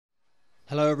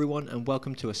Hello everyone and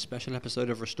welcome to a special episode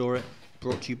of Restore It,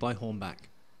 brought to you by Hornback.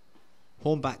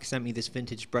 Hornback sent me this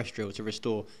vintage brush drill to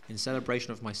restore in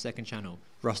celebration of my second channel,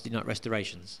 Rusty Nut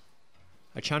Restorations.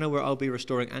 A channel where I'll be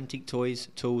restoring antique toys,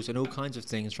 tools and all kinds of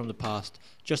things from the past,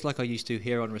 just like I used to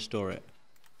here on Restore It.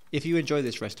 If you enjoy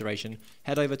this restoration,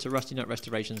 head over to Rusty Nut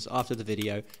Restorations after the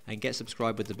video and get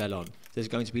subscribed with the bell on. There's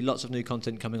going to be lots of new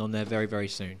content coming on there very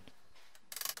soon.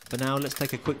 For now, let's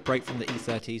take a quick break from the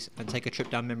E30s and take a trip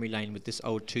down memory lane with this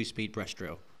old 2-speed brush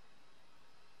drill.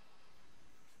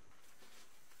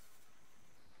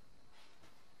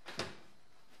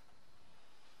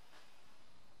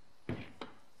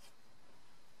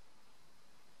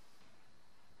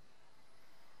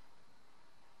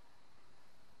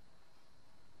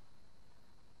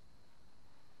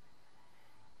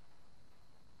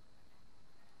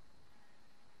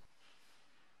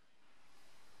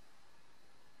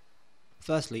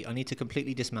 Firstly, I need to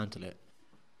completely dismantle it.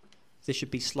 This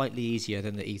should be slightly easier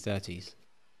than the E30s.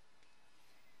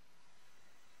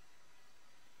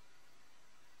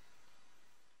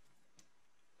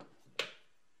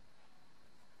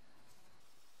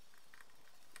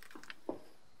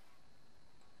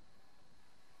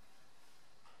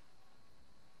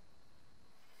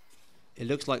 It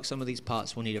looks like some of these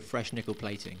parts will need a fresh nickel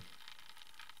plating.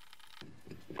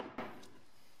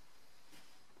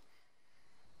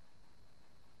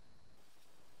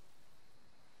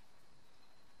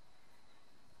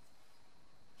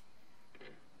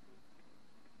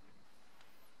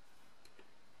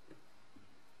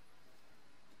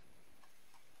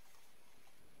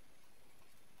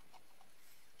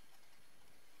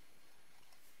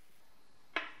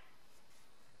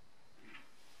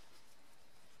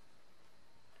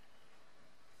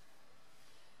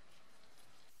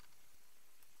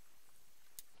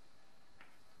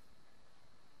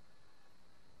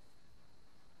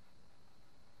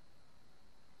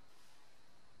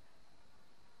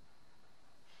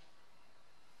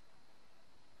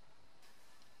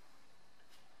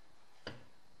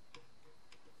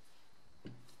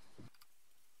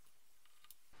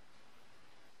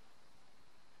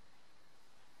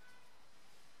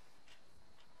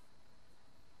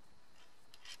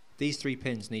 These 3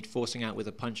 pins need forcing out with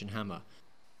a punch and hammer.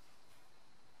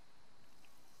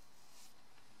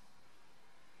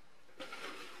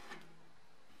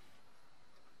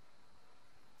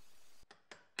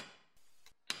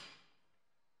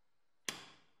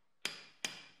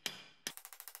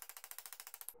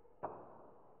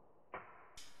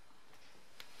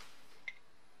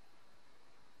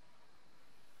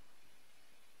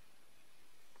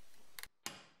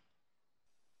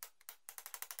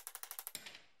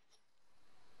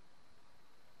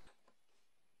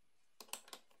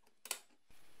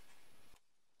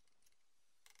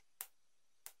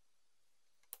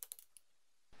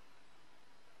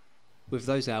 With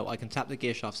those out, I can tap the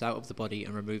gear shafts out of the body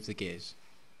and remove the gears.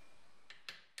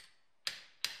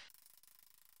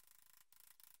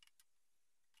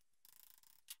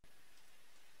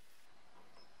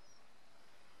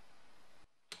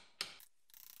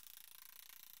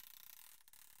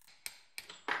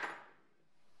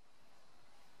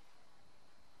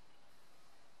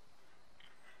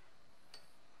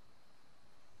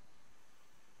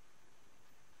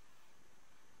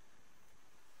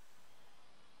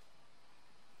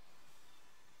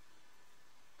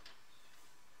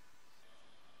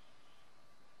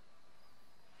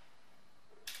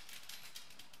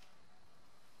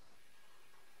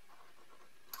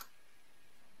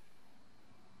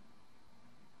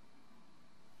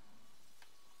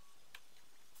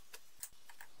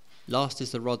 Last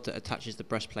is the rod that attaches the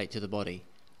breastplate to the body.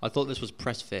 I thought this was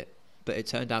press fit, but it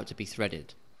turned out to be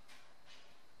threaded.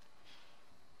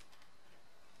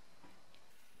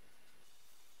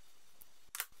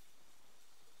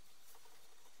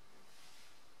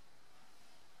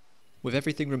 With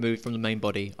everything removed from the main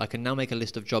body, I can now make a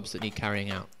list of jobs that need carrying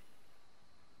out.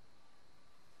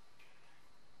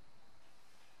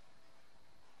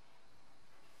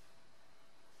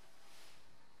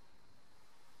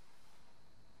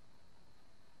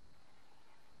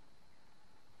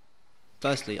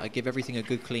 Firstly, I give everything a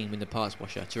good clean with the parts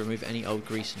washer to remove any old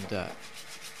grease and dirt.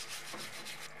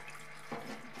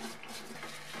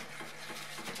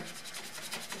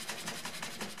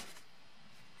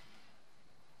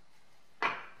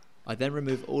 I then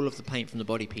remove all of the paint from the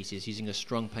body pieces using a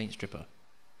strong paint stripper.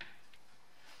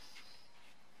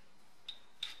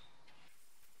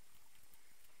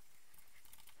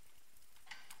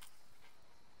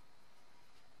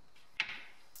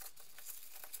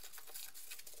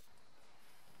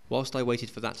 Whilst I waited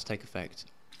for that to take effect,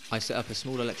 I set up a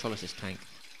small electrolysis tank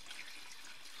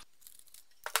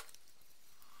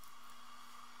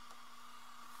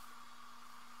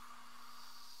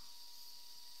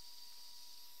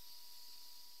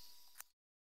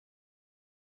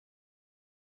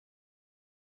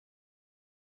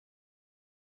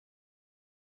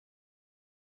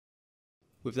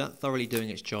With that thoroughly doing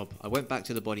its job, I went back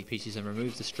to the body pieces and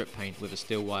removed the strip paint with a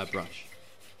steel wire brush.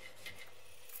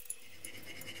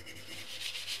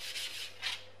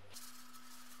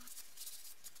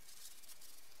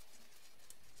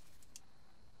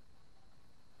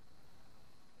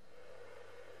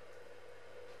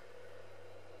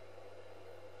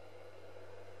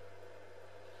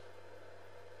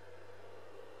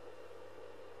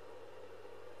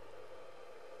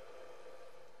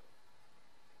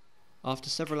 After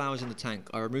several hours in the tank,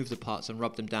 I removed the parts and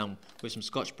rubbed them down with some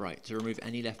Scotch-Brite to remove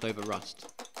any leftover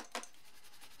rust.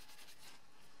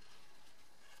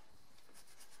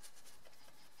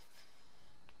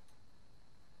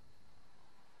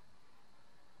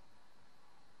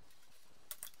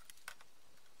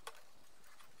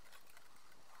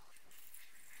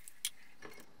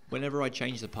 Whenever I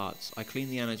change the parts, I clean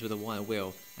the anodes with a wire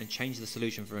wheel and change the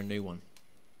solution for a new one.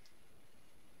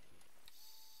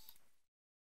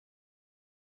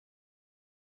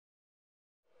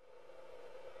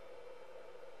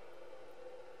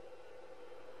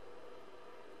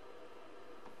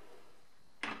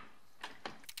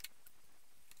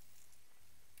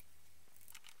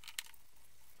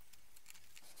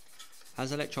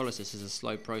 As electrolysis is a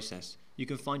slow process, you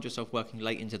can find yourself working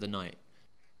late into the night.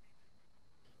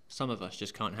 Some of us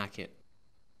just can't hack it.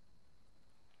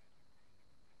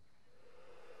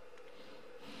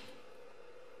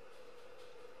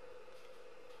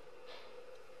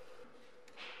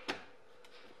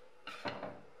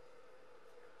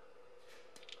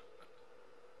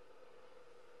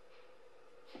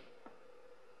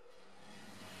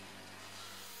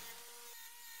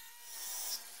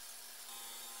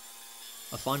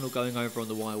 A final going over on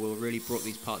the wire wheel really brought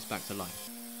these parts back to life.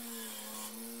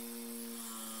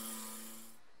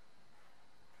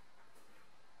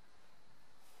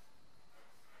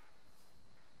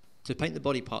 To paint the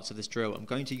body parts of this drill, I'm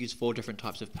going to use 4 different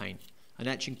types of paint: an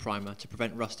etching primer to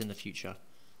prevent rust in the future,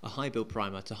 a high build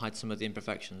primer to hide some of the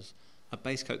imperfections, a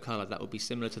base coat colour that will be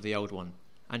similar to the old one,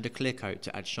 and a clear coat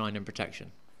to add shine and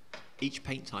protection. Each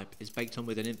paint type is baked on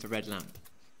with an infrared lamp.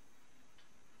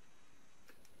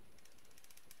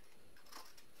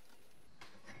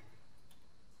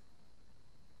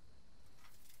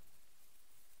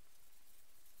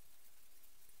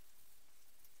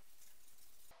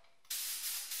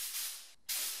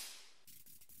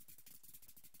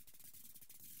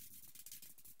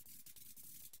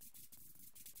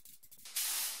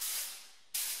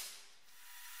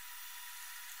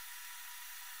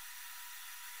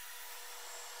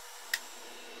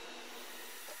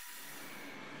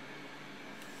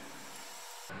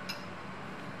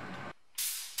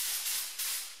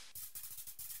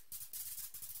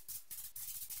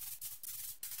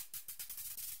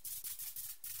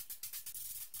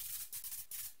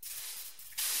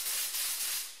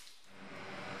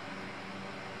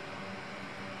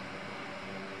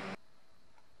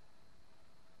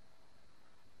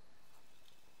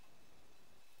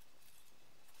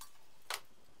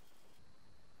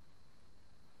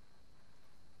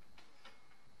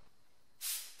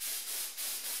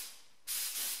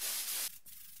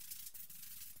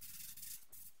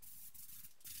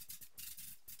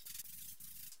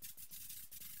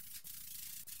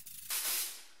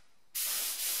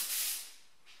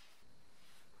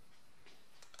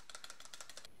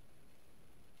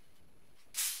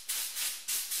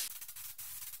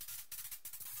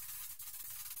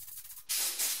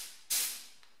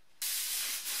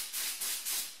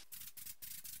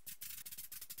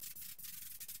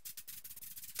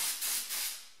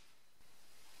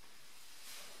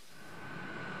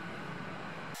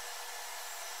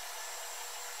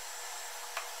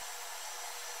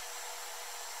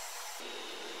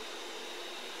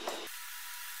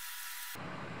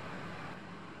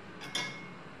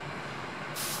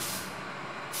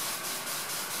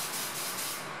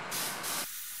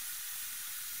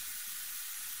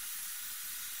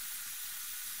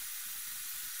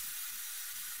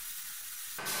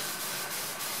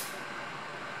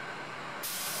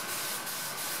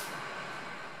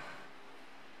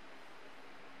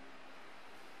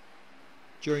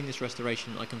 During this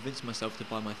restoration, I convinced myself to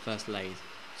buy my first lathe,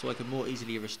 so I could more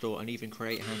easily restore and even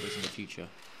create handles in the future.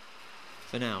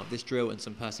 For now, this drill and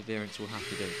some perseverance will have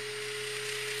to do.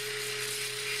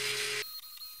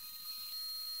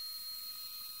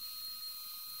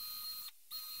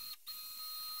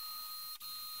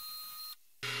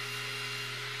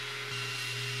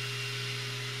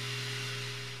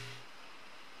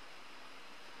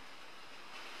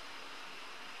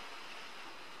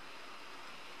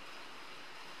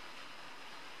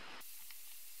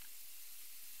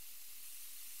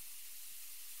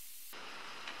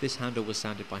 This handle was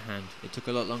sanded by hand. It took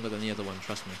a lot longer than the other one,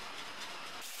 trust me.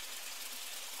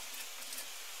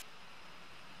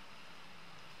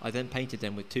 I then painted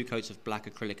them with 2 coats of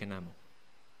black acrylic enamel.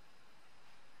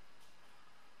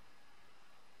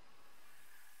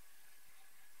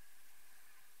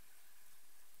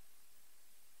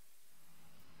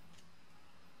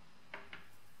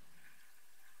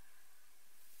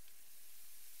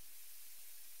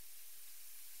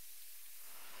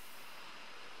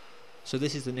 So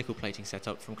this is the nickel plating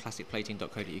setup from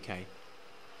classicplating.co.uk.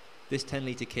 This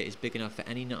 10-litre kit is big enough for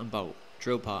any nut and bolt,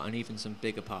 drill part and even some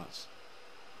bigger parts.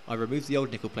 I removed the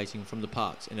old nickel plating from the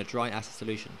parts in a dry acid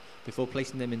solution before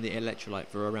placing them in the electrolyte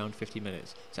for around 50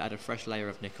 minutes to add a fresh layer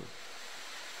of nickel.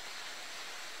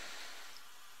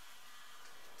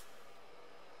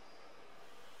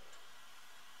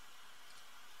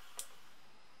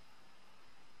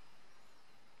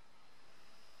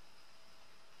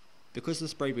 Because the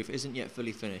spray booth isn't yet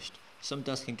fully finished, some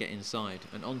dust can get inside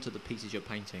and onto the pieces you're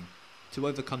painting. To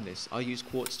overcome this, I use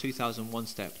Quartz 2001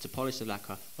 step to polish the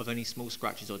lacquer of any small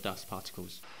scratches or dust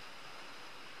particles.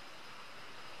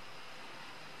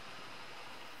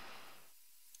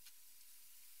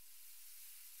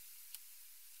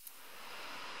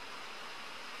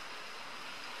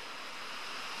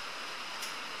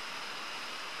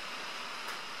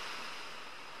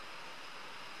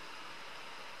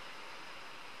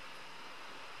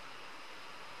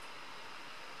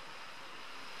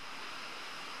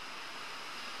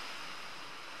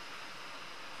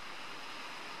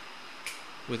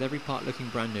 With every part looking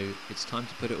brand new, it's time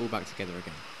to put it all back together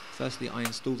again. Firstly, I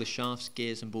install the shafts,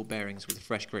 gears and ball bearings with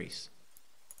fresh grease.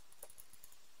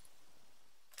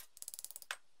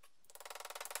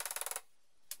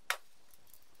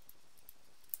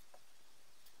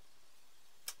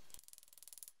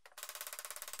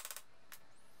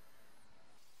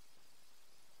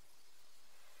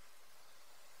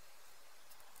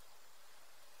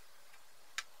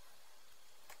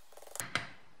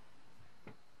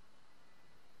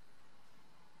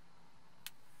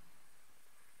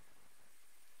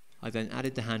 I then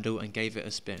added the handle and gave it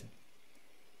a spin.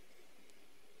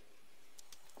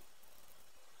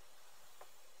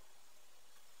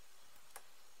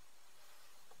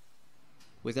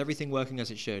 With everything working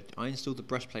as it should, I installed the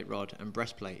breastplate rod and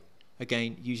breastplate,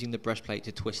 again using the breastplate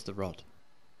to twist the rod.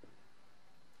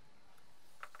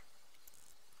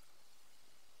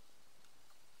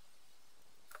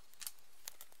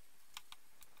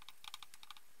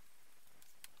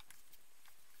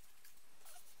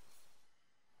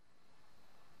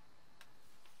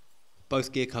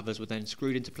 Both gear covers were then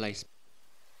screwed into place.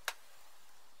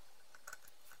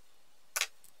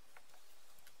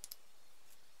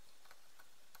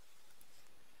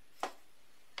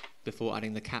 Before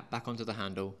adding the cap back onto the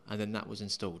handle, and then that was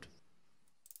installed.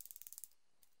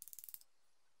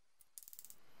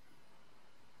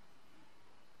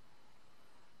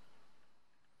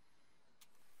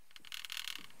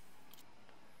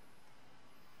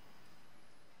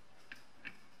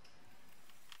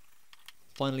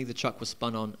 Finally, the chuck was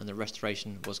spun on and the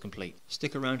restoration was complete.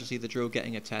 Stick around to see the drill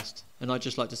getting a test, and I'd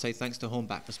just like to say thanks to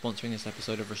Hornback for sponsoring this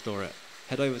episode of Restore It.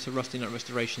 Head over to Rusty Nut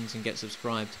Restorations and get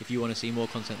subscribed if you want to see more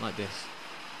content like this.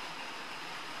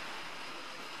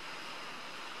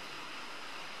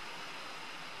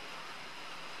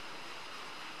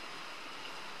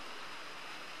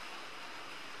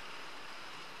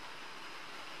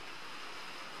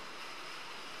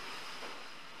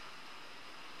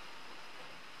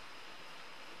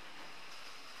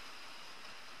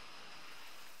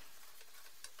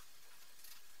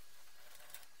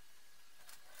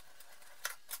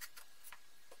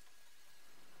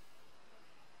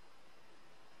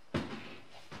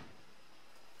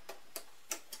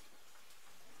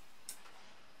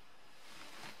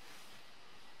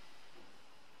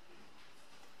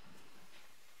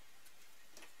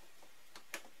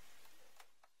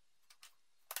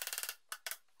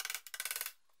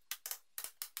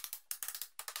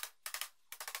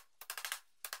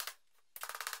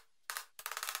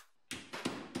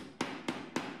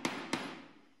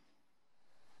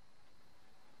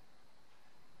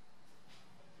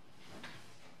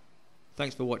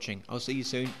 Thanks for watching. I'll see you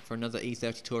soon for another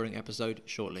E30 touring episode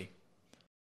shortly.